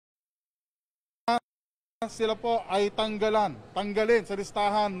Sila po ay tanggalin sa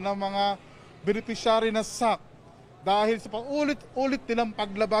listahan ng mga beneficiary na SAC dahil sa paulit-ulit nilang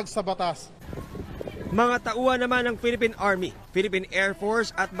paglabag sa batas. Mga tauhan naman ng Philippine Army, Philippine Air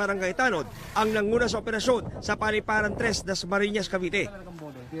Force at Barangay Tanod ang nanguna sa operasyon sa Paliparan 3, Dasmariñas, Cavite.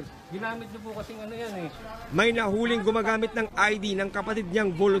 Ginamit niyo po kasing yan eh. May nahuling gumagamit ng ID ng kapatid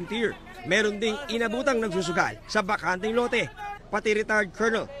niyang volunteer. Meron ding inabutang nagsusugal sa bakanteng lote. Pati retired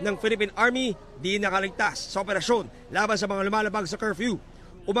colonel ng Philippine Army di nakaligtas sa operasyon laban sa mga lumalabag sa curfew.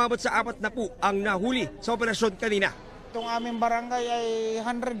 Umabot sa 4 na po ang nahuli sa operasyon kanina. Itong aming barangay ay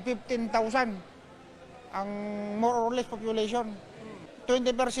 115,000 ang more or less population.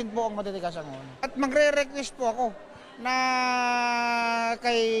 20% po ang matitigasan ngayon. At magre-request po ako na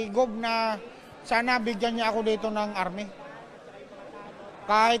kay Gob na sana bigyan niya ako dito ng army.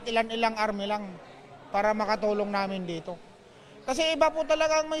 Kahit ilan-ilang army lang para makatulong namin dito. Kasi iba po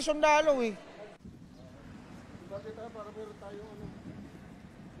talaga ang may sundalo eh.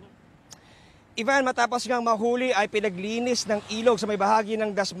 Ivan, matapos ngang mahuli ay pinaglinis ng ilog sa may bahagi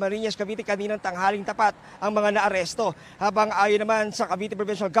ng Dasmariñas, Cavite kaninang tanghaling tapat ang mga naaresto. Habang ayon naman sa Cavite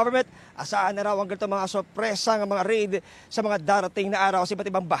Provincial Government, asahan na raw ang ganito mga sorpresa ng mga raid sa mga darating na araw sa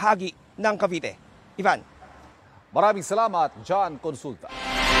iba't ibang bahagi ng Cavite. Ivan. Maraming salamat, John Consulta.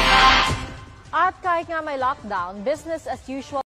 At kahit nga may lockdown, business as usual.